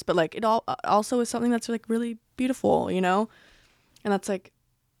yourself first, but like it all also is something that's like really beautiful, you know? And that's like,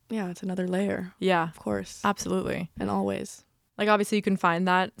 yeah, it's another layer. Yeah. Of course. Absolutely. And always. Like obviously you can find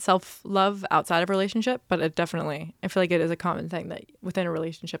that self-love outside of a relationship, but I feel like it is a common thing that within a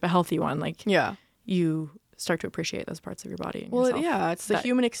relationship, a healthy one, like you start to appreciate those parts of your body and yourself. Yeah, it's the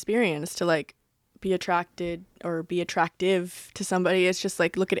human experience to like be attracted or be attractive to somebody. It's just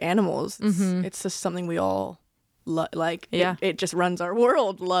like, look at animals. It's just something we all like. Yeah. It just runs our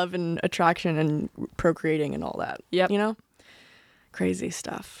world, love and attraction and procreating and all that. Yep. You know? Crazy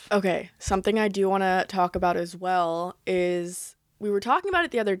stuff. Okay, something I do want to talk about as well is we were talking about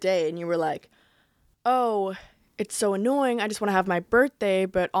it the other day and you were like, oh, it's so annoying. I just want to have my birthday,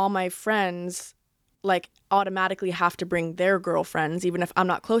 but all my friends like automatically have to bring their girlfriends, even if I'm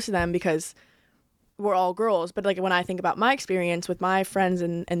not close to them, because we're all girls. But like when I think about my experience with my friends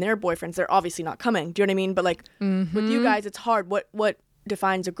and their boyfriends, they're obviously not coming. Do you know what I mean? But like with you guys, it's hard. What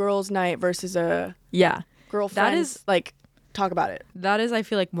defines a girls' night versus a girlfriend? That is like, talk about it. That is, I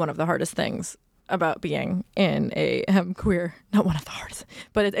feel like, one of the hardest things about being in a queer, not one of the hardest,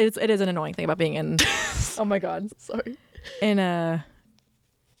 but it is an annoying thing about being in, oh my God, sorry, in a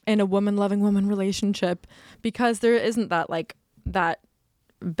woman-loving woman relationship, because there isn't that like the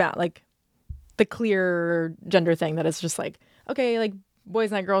clear gender thing that is just like, okay, like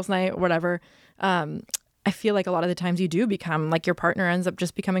boys night, girls night, whatever. I feel like a lot of the times you do become like your partner ends up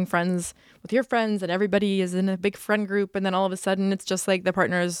just becoming friends with your friends and everybody is in a big friend group. And then all of a sudden it's just like the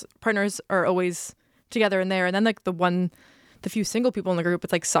partners are always together in there. And then like the few single people in the group,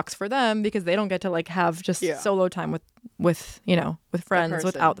 it's like sucks for them because they don't get to like have just solo time with friends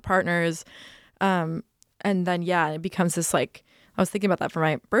without the partners. And then, it becomes this like, I was thinking about that for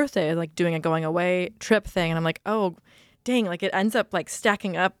my birthday, like doing a going away trip thing. And I'm like, oh, dang, like it ends up like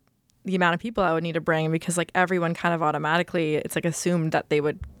stacking up the amount of people I would need to bring because like everyone kind of automatically, it's like assumed that they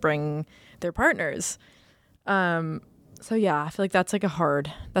would bring their partners. So yeah, I feel like that's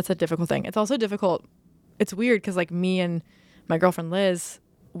a difficult thing. It's also difficult. It's weird because like me and my girlfriend Liz,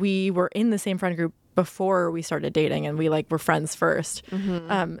 we were in the same friend group before we started dating and we like were friends first.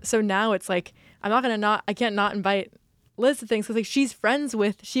 So now it's like, I can't not invite Liz to things because like she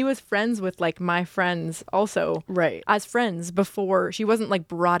was friends with like my friends also as friends before. She wasn't like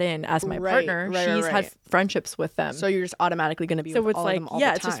brought in as my partner. She's had friendships with them. So you're just automatically going to be so with it's all like of them all the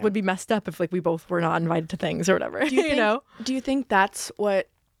time. it just would be messed up if like we both were not invited to things or whatever. Do you think that's what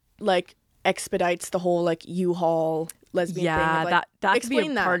like expedites the whole like U-Haul lesbian thing? Of, like, that could be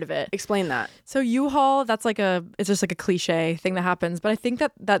a part of it. Explain that. So U-Haul, that's like it's just like a cliche thing that happens, but I think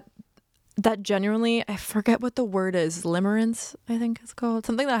that genuinely, I forget what the word is, limerence, I think it's called.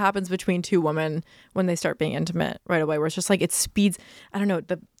 Something that happens between two women when they start being intimate right away, where it's just like it speeds, I don't know,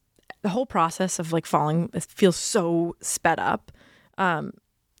 the whole process of like falling, it feels so sped up.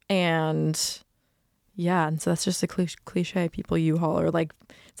 And so that's just a cliche. People U-Haul or like,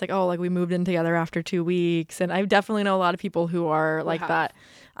 it's like, oh, like we moved in together after 2 weeks. And I definitely know a lot of people who are like that.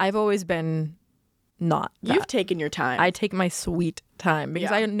 I've always been not that. You've taken your time. I take my sweet time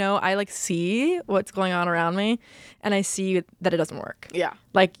because I know I like see what's going on around me and I see that it doesn't work. Yeah.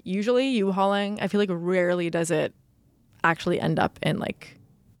 Like usually U-Hauling, I feel like rarely does it actually end up in like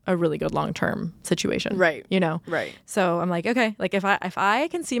a really good long-term situation. Right. You know? Right. So I'm like, okay, like if I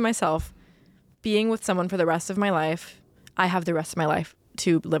can see myself being with someone for the rest of my life, I have the rest of my life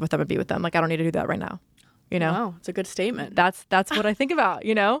to live with them and be with them. Like I don't need to do that right now. You know? Wow, it's a good statement. That's what I think about,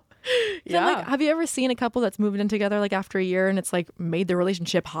 you know? Yeah. Like, have you ever seen a couple that's moved in together like after a year and it's like made the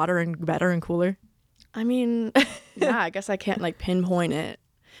relationship hotter and better and cooler? I mean, yeah, I guess I can't like pinpoint it.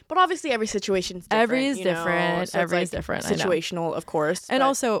 But obviously every situation's different. Every's you know? different. So it's, Every's like, different. I know. Situational, of course. And but-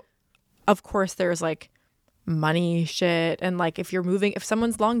 also, of course, there's like money shit. And like if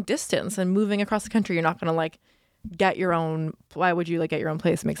someone's long distance and moving across the country, you're not going to like get your own. Why would you like get your own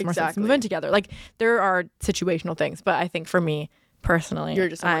place? It makes more sense to move in together. Like there are situational things. But I think for me personally, you're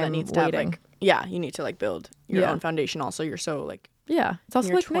just someone that needs to have waiting. like, yeah, you need to like build your own foundation. Also, you're so like, Yeah. It's also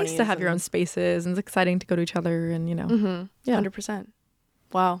your like nice to have your own spaces and it's exciting to go to each other and, you know. Yeah. 100%.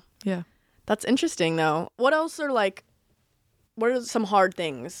 Wow. Yeah. That's interesting though. What else are like, what are some hard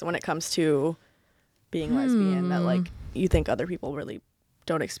things when it comes to being lesbian that like you think other people really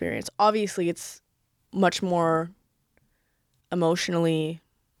don't experience? Obviously, it's much more emotionally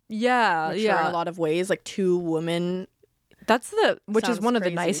mature in a lot of ways. Like two women. That's which is Sounds one of the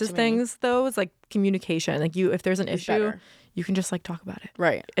crazy nicest to me. things though, is like communication. Like if there's an It's issue, better. you can just like talk about it.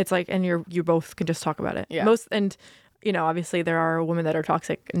 Right. It's like, and you both can just talk about it. Yeah. And you know, obviously there are women that are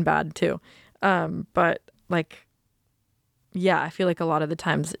toxic and bad too. But like, yeah, I feel like a lot of the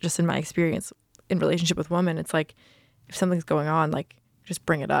times, just in my experience in relationship with women, it's like if something's going on, like just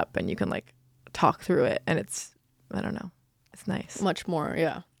bring it up and you can like talk through it. And it's, I don't know, it's nice. Much more,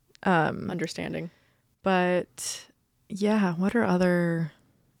 yeah. Understanding. But yeah, what are other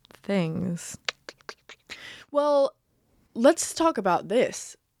things? Well, let's talk about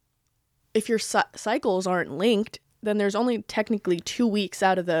this. If your cycles aren't linked, then there's only technically 2 weeks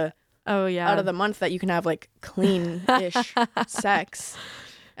out of the month that you can have like clean-ish sex.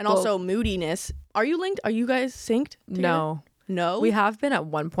 And also moodiness. Are you linked? Are you guys synced together? No. We have been at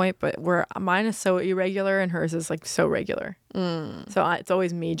one point, but mine is so irregular and hers is like so regular. So it's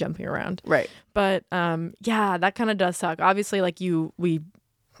always me jumping around. Right. But yeah, that kind of does suck. Obviously, like you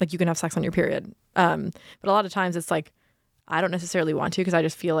can have sex on your period. But a lot of times it's like I don't necessarily want to because I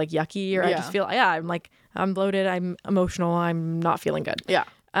just feel like yucky or I just feel I'm bloated, I'm emotional, I'm not feeling good. Yeah.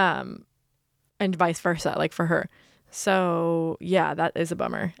 And vice versa, like for her. So yeah, that is a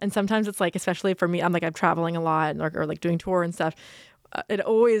bummer. And sometimes it's like, especially for me, I'm traveling a lot or like doing tour and stuff. It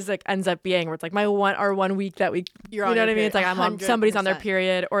always like ends up being where it's like our 1 week that we, you know what I mean? It's like somebody's on their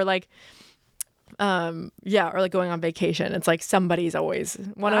period or like, or like going on vacation. It's like somebody's always,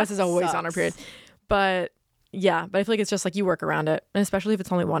 one of us is always on our period. But yeah, but I feel like it's just like you work around it. And especially if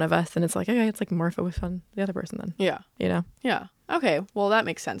it's only one of us, then it's like, okay, it's like more focused on the other person then. Yeah. You know? Yeah. Okay. Well, that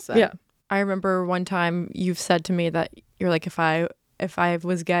makes sense then. Yeah. I remember one time you've said to me that you're like, if I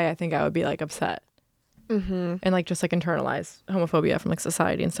was gay, I think I would be like upset. And like just like internalize homophobia from like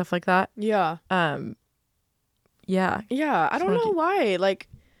society and stuff like that. Yeah. Yeah. Yeah. I don't know why. Like,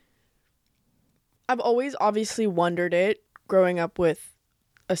 I've always obviously wondered it growing up with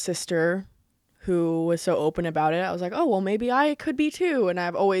a sister who was so open about it. I was like, oh, well, maybe I could be too. And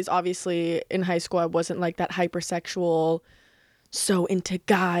I've always, obviously, in high school, I wasn't like that hypersexual, so into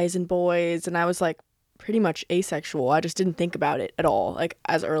guys and boys. And I was like pretty much asexual. I just didn't think about it at all, like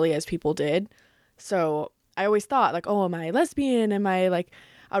as early as people did. So I always thought like, oh, am I lesbian? Am I like,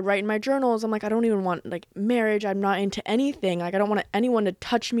 I'd write in my journals, I'm like, I don't even want like marriage. I'm not into anything. Like, I don't want anyone to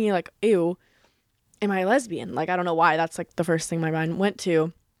touch me. Like, ew, am I lesbian? Like, I don't know why. That's like the first thing my mind went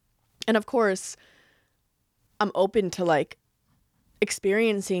to. And of course, I'm open to like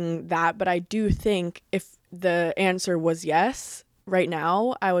experiencing that. But I do think if the answer was yes right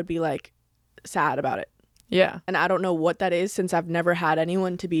now, I would be like sad about it. Yeah. And I don't know what that is since I've never had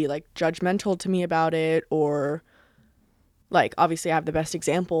anyone to be like judgmental to me about it or like obviously I have the best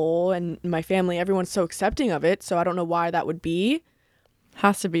example and my family, everyone's so accepting of it. So I don't know why that would be.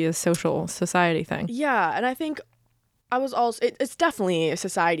 Has to be a society thing. Yeah. And I think I was also, it's definitely a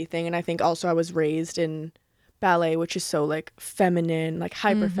society thing. And I think also I was raised in ballet, which is so like feminine, like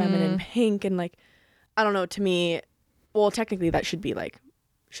hyper feminine, pink. And like, I don't know, to me, well, technically that should be like,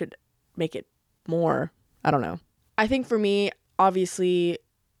 should make it more, I don't know. I think for me, obviously,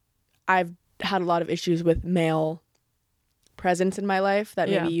 I've had a lot of issues with male presence in my life that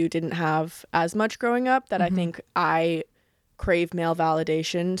maybe you didn't have as much growing up, that I think I crave male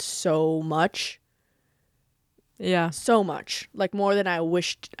validation so much. Yeah. So much. Like more than I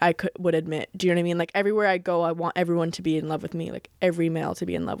wished I would admit. Do you know what I mean? Like everywhere I go, I want everyone to be in love with me. Like every male to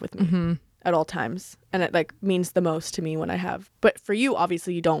be in love with me at all times. And it like means the most to me when I have. But for you,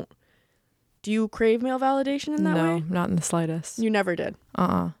 obviously you don't. Do you crave male validation in that way? No, not in the slightest. You never did.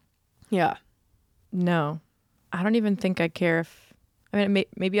 Yeah. Yeah. No. I don't even think I care if I mean,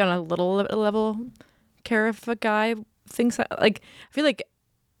 maybe on a little level, care if a guy thinks like, I feel like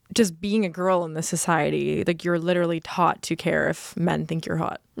just being a girl in this society, like you're literally taught to care if men think you're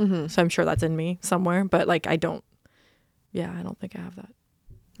hot. Mm-hmm. So I'm sure that's in me somewhere, but like I don't think I have that.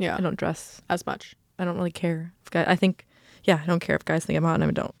 Yeah. I don't dress. As much. I don't really care. I don't care if guys think I'm hot, and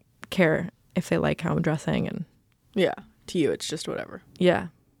I don't care if they like how I'm dressing. And Yeah. To you, it's just whatever. yeah.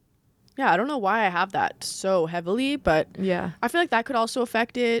 Yeah, I don't know why I have that so heavily, but Yeah. I feel like that could also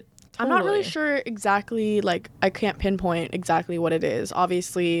affect it. I'm not really Totally. sure exactly, like, I can't pinpoint exactly what it is.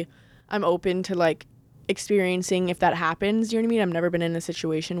 Obviously, I'm open to, like, experiencing if that happens, you know what I mean? I've never been in a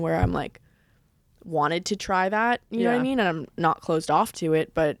situation where I'm, like, wanted to try that, you know what I Yeah. mean? And I'm not closed off to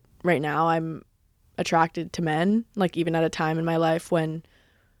it, but right now I'm attracted to men, like, even at a time in my life when,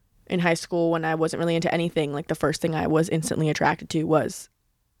 in high school, when I wasn't really into anything, like, the first thing I was instantly attracted to was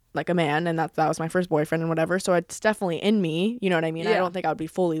like a man, and that was my first boyfriend and whatever. So it's definitely in me, you know what I mean? I Yeah. don't think I would be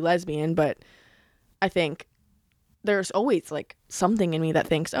fully lesbian, but I think there's always like something in me that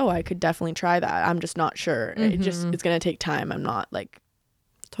thinks, oh, I could definitely try that. I'm just not sure. It's gonna take time. I'm not like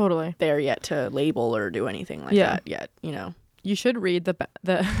Totally. there yet to label or do anything like Yeah. that yet, you know. You should read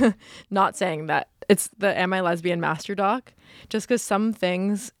the not saying that it's the Am I Lesbian Master Doc, just because some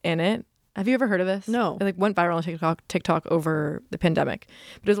things in it. Have you ever heard of this? No. It like went viral on TikTok over the pandemic.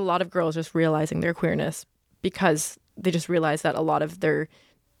 But there's a lot of girls just realizing their queerness because they just realized that a lot of their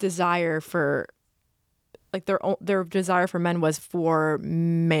desire for like their desire for men was for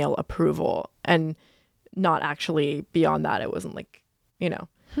male approval and not actually beyond that. It wasn't like, you know,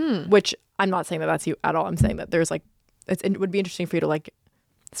 which I'm not saying that that's you at all. I'm saying that there's like, it would be interesting for you to like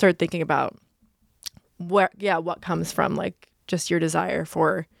start thinking about what comes from like just your desire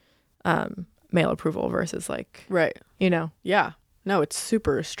for male approval versus like, Right. you know, Yeah. No, it's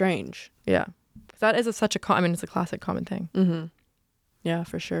super strange. yeah. 'Cause that is it's a classic common thing. Mm-hmm. Yeah,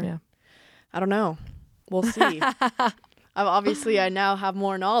 for sure. Yeah. I don't know. We'll see. I now have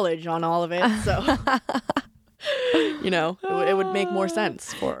more knowledge on all of it, so you know, it would make more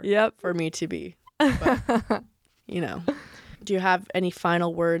sense for me to be. But, you know, do you have any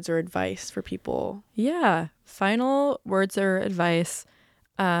final words or advice for people? Yeah. Final words or advice.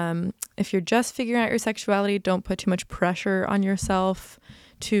 If you're just figuring out your sexuality, don't put too much pressure on yourself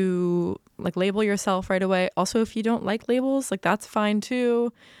to like label yourself right away. Also, if you don't like labels, like that's fine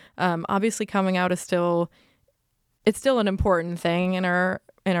too. Obviously coming out is still an important thing in our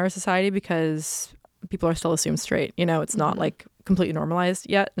society because people are still assumed straight. You know, it's not like completely normalized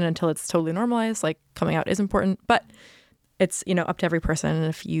yet. And until it's totally normalized, like coming out is important, but it's, you know, up to every person. And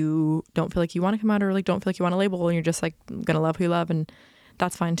if you don't feel like you want to come out or like don't feel like you want a label and you're just like going to love who you love, and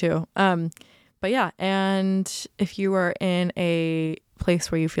that's fine too. But yeah, and if you are in a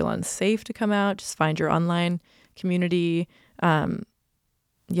place where you feel unsafe to come out, just find your online community.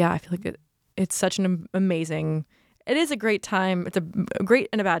 Yeah, I feel like it's such an amazing, it is a great time. It's a great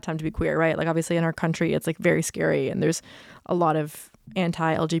and a bad time to be queer, right? Like obviously in our country, it's like very scary and there's a lot of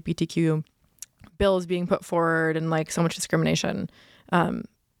anti-LGBTQ bills being put forward and like so much discrimination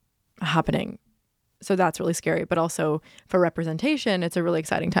happening. So that's really scary. But also for representation, it's a really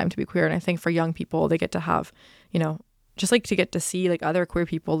exciting time to be queer. And I think for young people, they get to have, you know, just like to get to see like other queer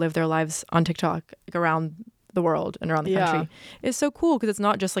people live their lives on TikTok like, around the world and around the country. It's so cool because it's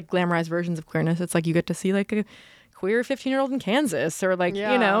not just like glamorized versions of queerness. It's like you get to see like a queer 15-year-old in Kansas or like,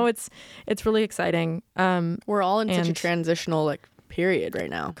 you know, it's really exciting. We're all in such a transitional like period right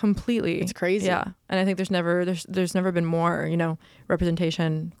now. Completely. It's crazy. Yeah. And I think there's never been more, you know,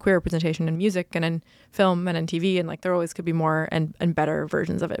 queer representation in music and in film and in TV, and like there always could be more and better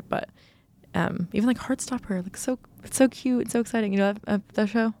versions of it. But even like Heartstopper, like it's so cute and so exciting. You know that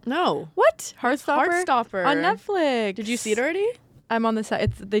show? No. What? Heartstopper on Netflix. Did you see it already? I'm on the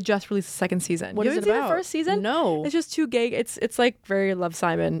set. They just released the second season. What you is it haven't seen about? the first season? No. It's just two gay. It's like very Love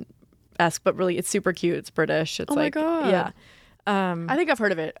Simon-esque, but really it's super cute. It's British. It's Oh like, my God. yeah. I think I've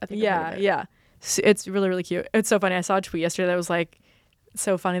heard of it. Yeah. It's really, really cute. It's so funny. I saw a tweet yesterday that was like,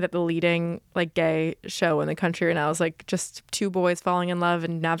 so funny that the leading like gay show in the country right now is like just two boys falling in love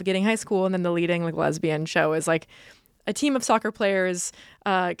and navigating high school, and then the leading like lesbian show is like a team of soccer players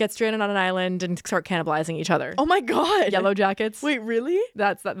get stranded on an island and start cannibalizing each other. Oh my God. Yellow Jackets. Wait, really?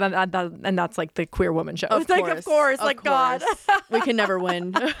 That's and that's like the queer woman show. Of It's like, of course, God. We can never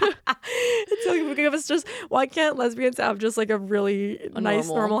win. It's like, give us just, why can't lesbians have just like a really nice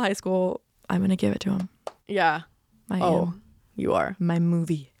normal high school? I'm gonna give it to them. Yeah. I am. You are. My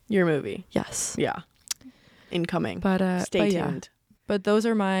movie. Your movie. Yes. Yeah. Incoming. But Stay yeah. tuned. But those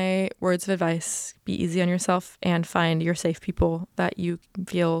are my words of advice. Be easy on yourself and find your safe people that you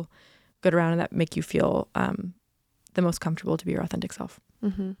feel good around and that make you feel the most comfortable to be your authentic self.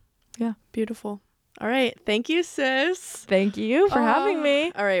 Mm-hmm. Yeah. Beautiful. All right. Thank you, sis. Thank you for having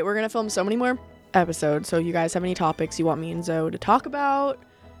me. All right. We're going to film so many more episodes. So you guys have any topics you want me and Zoe to talk about,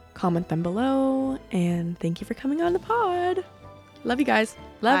 comment them below. And thank you for coming on the pod. Love you guys.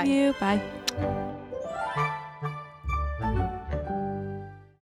 Love Bye. you. Bye.